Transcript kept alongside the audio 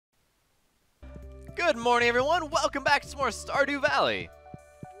Good morning, everyone. Welcome back to some more Stardew Valley.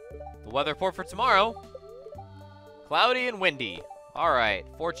 The weather report for tomorrow: cloudy and windy. All right,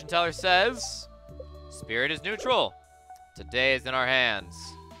 fortune teller says spirit is neutral. Today is in our hands.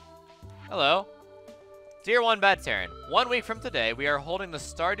 Hello. Dear Onebadterran, 1 week from today, we are holding the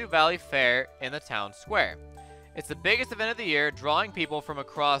Stardew Valley Fair in the town square. It's the biggest event of the year, drawing people from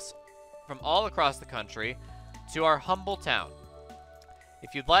all across the country to our humble town.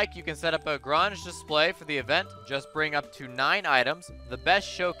 If you'd like, you can set up a garage display for the event. Just bring up to 9 items that best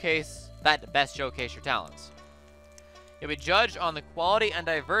showcase your talents. You'll be judged on the quality and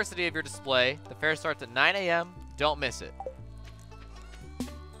diversity of your display. The fair starts at 9 a.m. Don't miss it.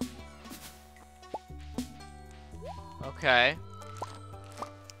 Okay.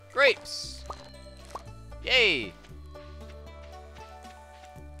 Grapes. Yay.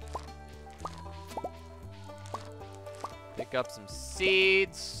 Pick up some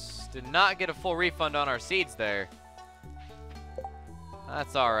seeds. Did not get a full refund on our seeds there.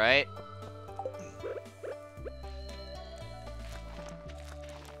 That's alright.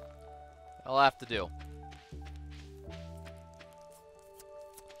 I'll have to do.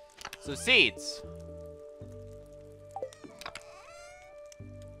 So seeds.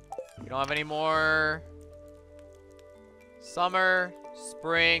 We don't have any more. Summer,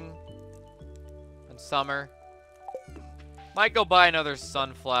 spring, and summer. Might go buy another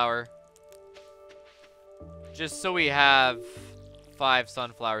sunflower. Just so we have 5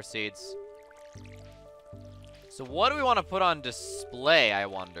 sunflower seeds. So what do we want to put on display, I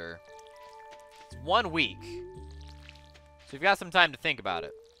wonder? It's 1 week. So we've got some time to think about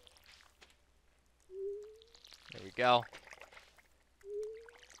it. There we go.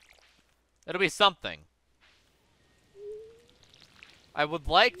 It'll be something. I would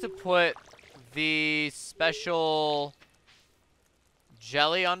like to put the special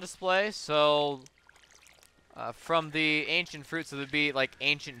jelly on display. So from the ancient fruits, it would be like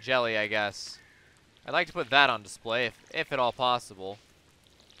ancient jelly, I guess. I'd like to put that on display if at all possible.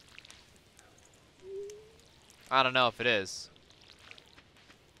 I don't know if it is.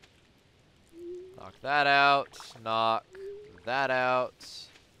 Knock that out. Knock that out.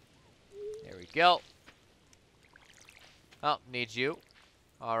 There we go. Oh, need you.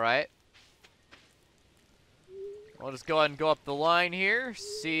 Alright. We'll just go ahead and go up the line here.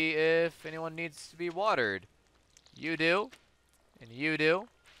 See if anyone needs to be watered. You do. And you do.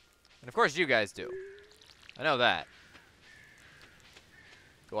 And of course you guys do. I know that.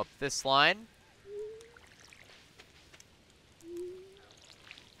 Go up this line.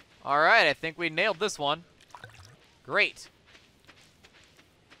 Alright, I think we nailed this one. Great.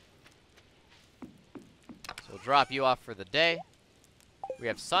 So we'll drop you off for the day. We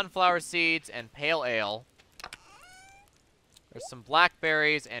have sunflower seeds and pale ale. There's some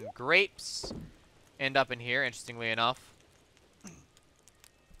blackberries and grapes end up in here, interestingly enough.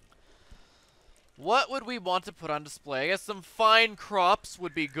 What would we want to put on display? I guess some fine crops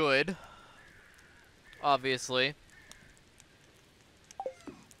would be good. Obviously.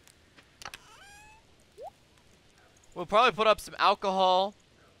 We'll probably put up some alcohol.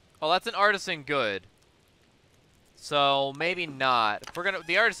 Oh, that's an artisan good. So maybe not. If we're gonna,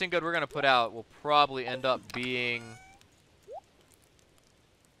 the artisan good we're gonna put out will probably end up being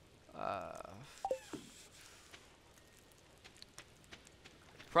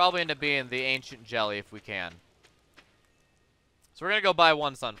the ancient jelly if we can. So we're gonna go buy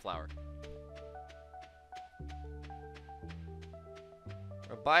 1 sunflower.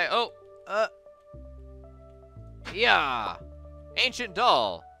 Or buy yeah, ancient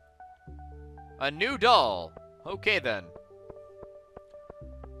doll. A new doll. Okay, then.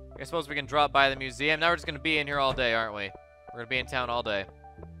 I suppose we can drop by the museum. Now we're just going to be in here all day, aren't we? We're going to be in town all day.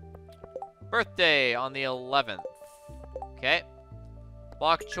 Birthday on the 11th. Okay.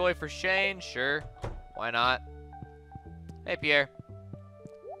 Bok choy for Shane. Sure. Why not? Hey, Pierre.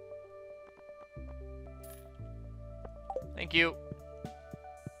 Thank you.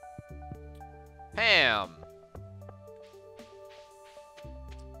 Pam.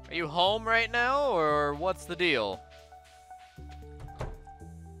 Are you home right now, or what's the deal?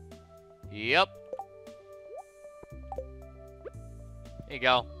 Yep. Here you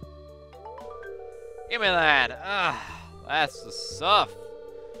go. Give me that. Ah, that's the stuff.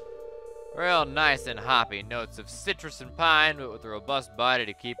 Real nice and hoppy. Notes of citrus and pine, but with a robust body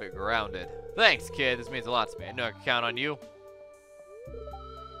to keep it grounded. Thanks, kid. This means a lot to me. I know I can count on you.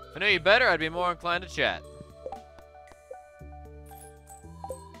 If I knew you better, I'd be more inclined to chat.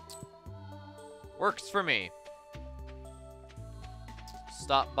 Works for me.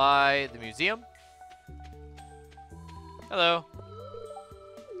 Stop by the museum. Hello.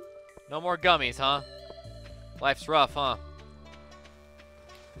 No more gummies, huh? Life's rough, huh?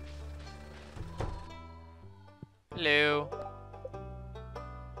 Hello.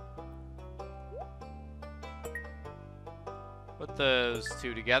 Put those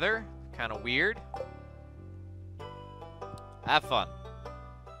two together. Kind of weird. Have fun.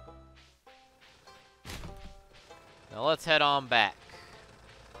 Now let's head on back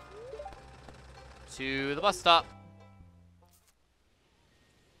to the bus stop.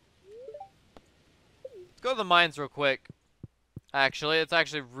 Let's go to the mines real quick. Actually, it's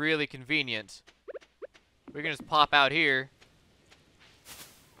actually really convenient. We can just pop out here,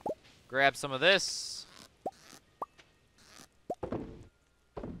 grab some of this.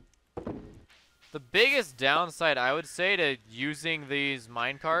 The biggest downside, I would say, to using these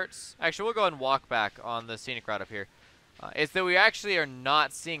mine carts, actually, we'll go ahead and walk back on the scenic route up here, is that we actually are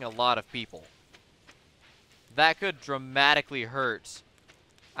not seeing a lot of people. That could dramatically hurt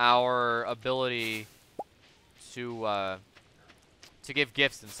our ability to give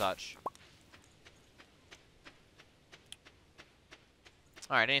gifts and such.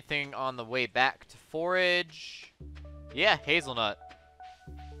 All right, anything on the way back to forage? Yeah, hazelnut.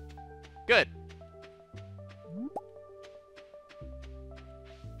 Good.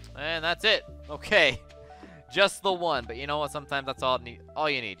 And that's it. Okay. Just the one. But you know what? Sometimes that's all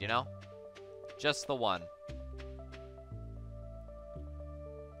you need, you know? Just the one.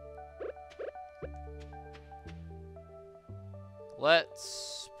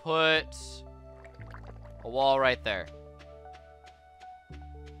 Let's put a wall right there.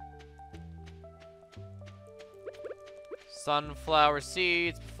 Sunflower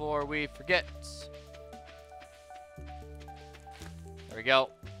seeds before we forget. There we go.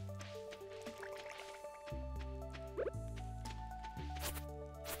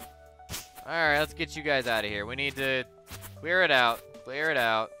 Alright, let's get you guys out of here. We need to clear it out. Clear it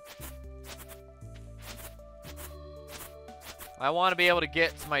out. I want to be able to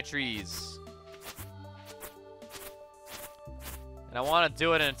get to my trees. And I want to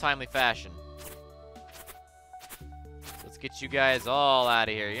do it in a timely fashion. Let's get you guys all out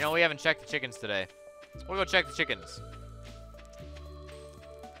of here. You know, we haven't checked the chickens today. We'll go check the chickens.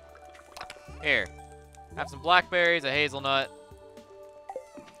 Here. Have some blackberries, a hazelnut.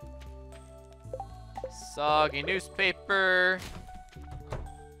 Soggy newspaper.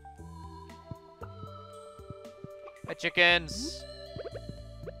 Hi, chickens.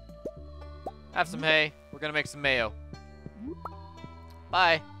 Have some hay. We're gonna make some mayo.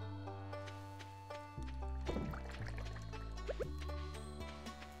 Bye.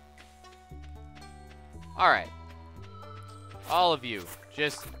 Alright. All of you,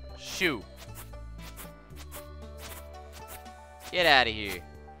 just shoo. Get out of here.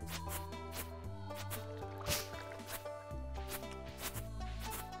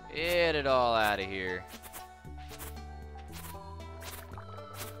 Get it all out of here.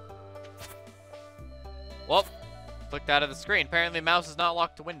 Well, clicked out of the screen. Apparently, mouse is not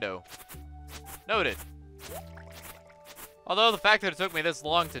locked to window. Noted. Although the fact that it took me this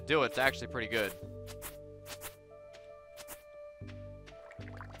long to do it's actually pretty good.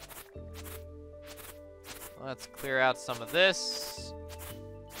 Let's clear out some of this.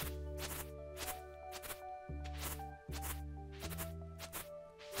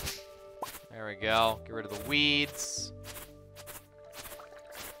 There we go. Get rid of the weeds.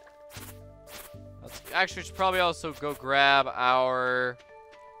 Let's actually should probably also go grab our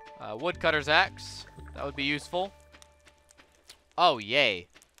woodcutter's axe. That would be useful. Oh, yay.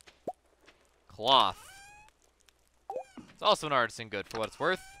 Cloth. It's also an artisan good for what it's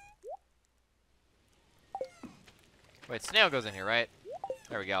worth. Wait, snail goes in here, right?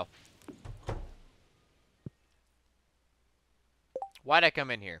 There we go. Why'd I come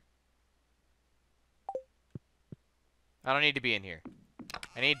in here? I don't need to be in here.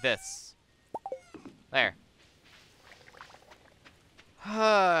 I need this. There.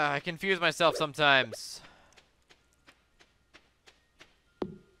 I confuse myself sometimes.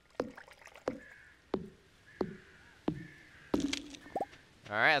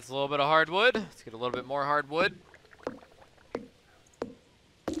 Alright, that's a little bit of hardwood. Let's get a little bit more hardwood.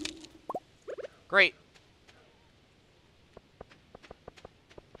 Great.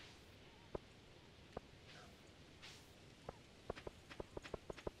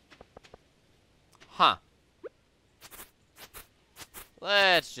 Huh.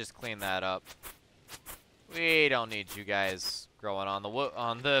 Let's just clean that up. We don't need you guys growing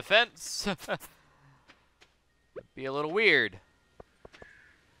on the fence. Be a little weird.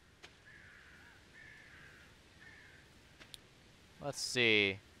 Let's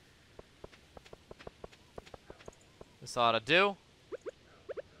see. This ought to do.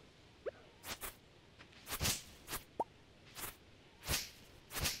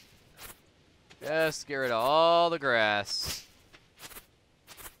 Just get rid of all the grass.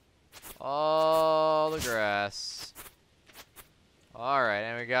 All the grass. Alright,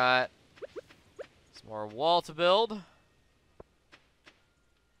 and we got some more wall to build.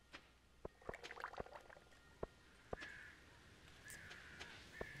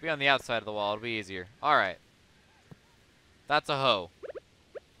 Be on the outside of the wall, it'll be easier. Alright. That's a hoe.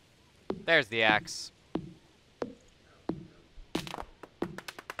 There's the axe.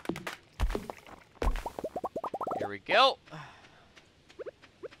 Here we go.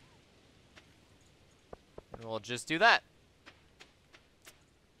 And we'll just do that.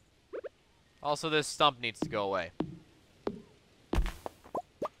 Also, this stump needs to go away.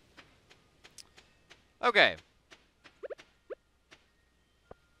 Okay.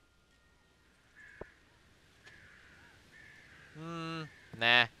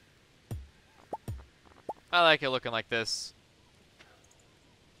 Nah. I like it looking like this.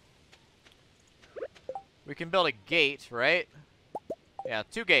 We can build a gate, right? Yeah,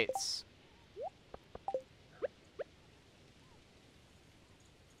 2 gates.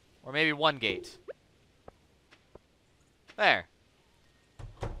 Or maybe 1 gate. There.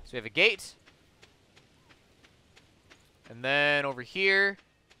 So we have a gate. And then over here,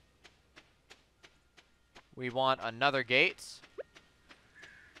 we want another gate.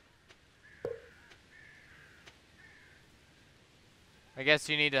 I guess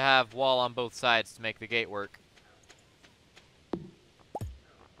you need to have wall on both sides to make the gate work.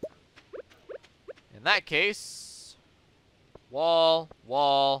 In that case, wall,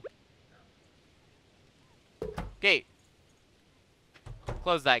 wall, gate.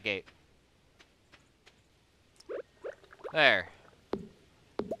 Close that gate. There.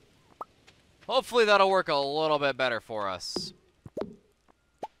 Hopefully that'll work a little bit better for us.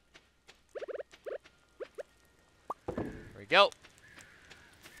 There we go.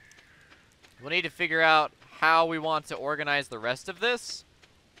 We'll need to figure out how we want to organize the rest of this.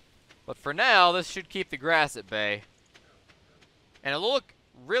 But for now, this should keep the grass at bay. And it'll look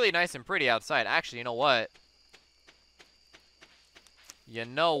really nice and pretty outside. Actually, you know what? You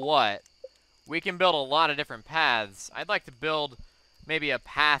know what? We can build a lot of different paths. I'd like to build maybe a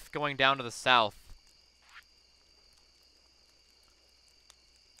path going down to the south.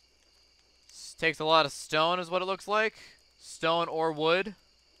 This takes a lot of stone is what it looks like. Stone or wood.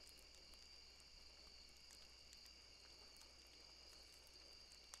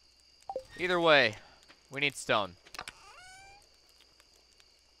 Either way, we need stone.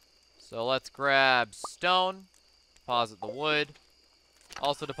 So let's grab stone, deposit the wood,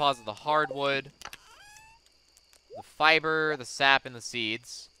 also deposit the hardwood, the fiber, the sap, and the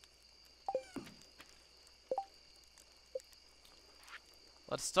seeds.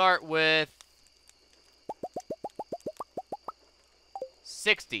 Let's start with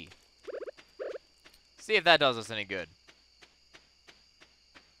 60. See if that does us any good.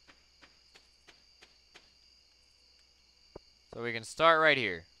 So we can start right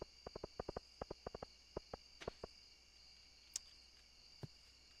here.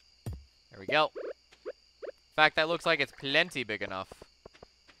 There we go. In fact, that looks like it's plenty big enough.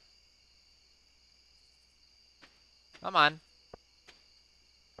 Come on.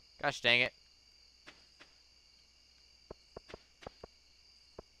 Gosh dang it.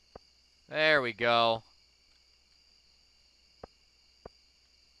 There we go.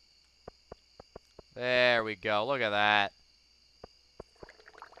 There we go. Look at that.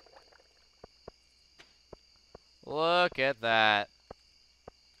 Look at that.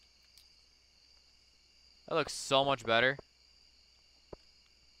 That looks so much better.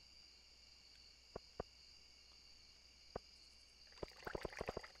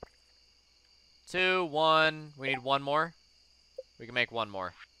 Two, one. We need one more. We can make one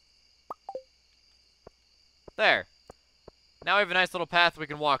more. There. Now we have a nice little path we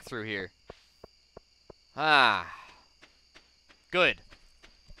can walk through here. Ah. Good.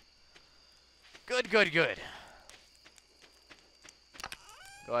 Good, good, good.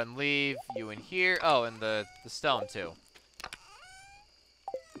 Go ahead and leave you in here. Oh, and the stone, too.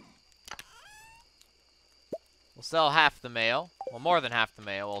 We'll sell half the mail. Well, more than half the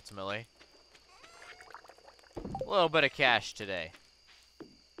mail, ultimately. A little bit of cash today.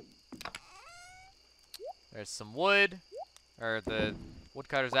 There's some wood. Or the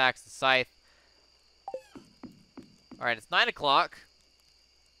woodcutter's axe, the scythe. Alright, it's 9 o'clock.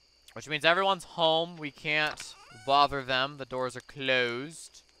 Which means everyone's home. We can't bother them. The doors are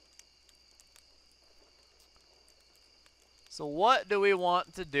closed. So what do we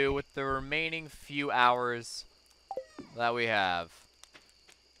want to do with the remaining few hours that we have?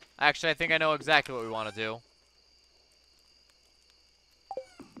 Actually, I think I know exactly what we want to do.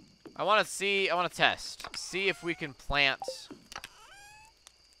 I want to test. See if we can plant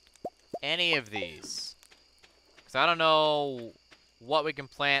any of these. Because I don't know what we can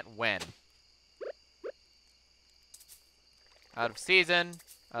plant when. Out of season,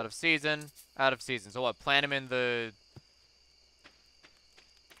 out of season, out of season. So what, plant them in the...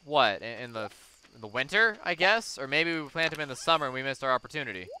 What, in the winter, I guess? Or maybe we plant them in the summer and we missed our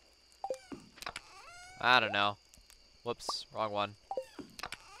opportunity. I don't know. Whoops, wrong one.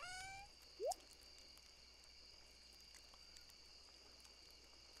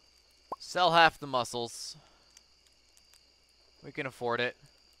 Sell half the mussels. We can afford it.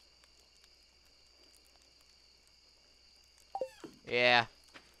 Yeah,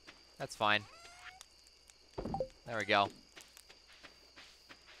 that's fine. There we go.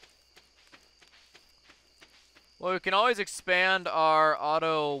 Well, we can always expand our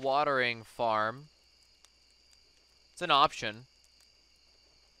auto watering farm. It's an option.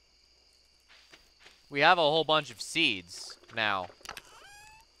 We have a whole bunch of seeds now.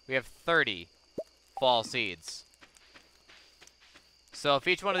 We have 30 fall seeds. So if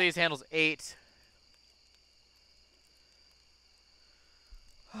each one of these handles 8,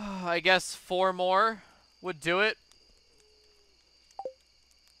 I guess 4 more would do it.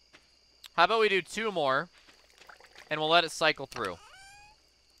 How about we do 2 more, and we'll let it cycle through.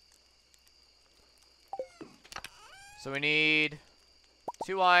 So we need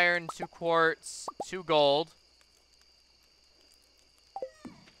 2 iron, 2 quartz, 2 gold.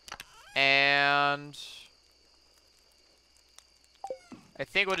 And I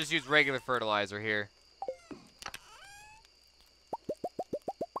think we'll just use regular fertilizer here.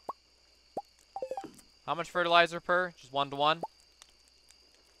 How much fertilizer per? Just 1 to 1?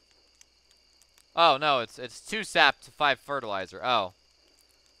 Oh, no, it's 2 sap to 5 fertilizer. Oh.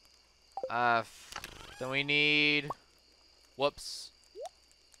 Then we need... Whoops.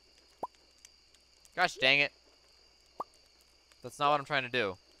 Gosh dang it. That's not what I'm trying to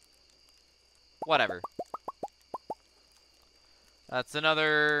do. Whatever. That's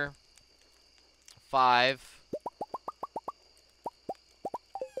another 5.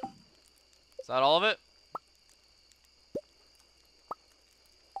 Is that all of it?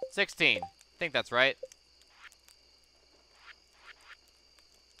 16. I think that's right.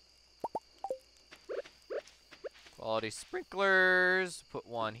 Quality sprinklers. Put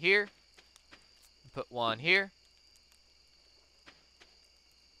 1 here. Put 1 here.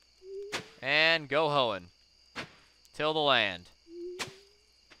 And go hoeing. Till the land.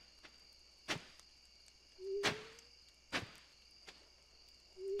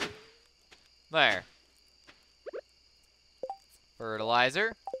 There.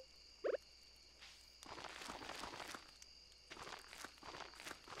 Fertilizer.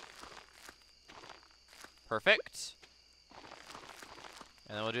 Perfect.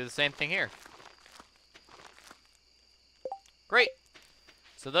 And then we'll do the same thing here. Great.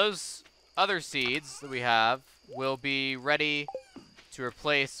 So those other seeds that we have will be ready to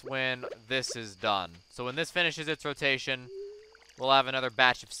replace when this is done. So when this finishes its rotation, we'll have another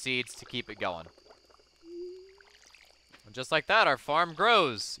batch of seeds to keep it going. And just like that, our farm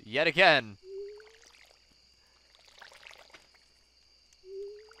grows yet again.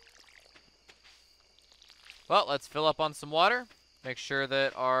 Well, let's fill up on some water. Make sure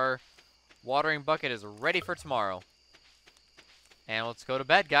that our watering bucket is ready for tomorrow. And let's go to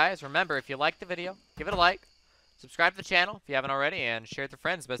bed, guys. Remember, if you liked the video, give it a like. Subscribe to the channel if you haven't already, and share it with your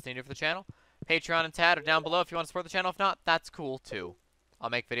friends. Best thing to do for the channel. Patreon and Tad are down below if you want to support the channel. If not, that's cool, too. I'll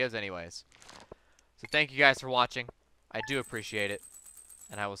make videos anyways. So thank you guys for watching. I do appreciate it.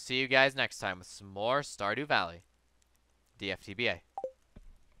 And I will see you guys next time with some more Stardew Valley. DFTBA.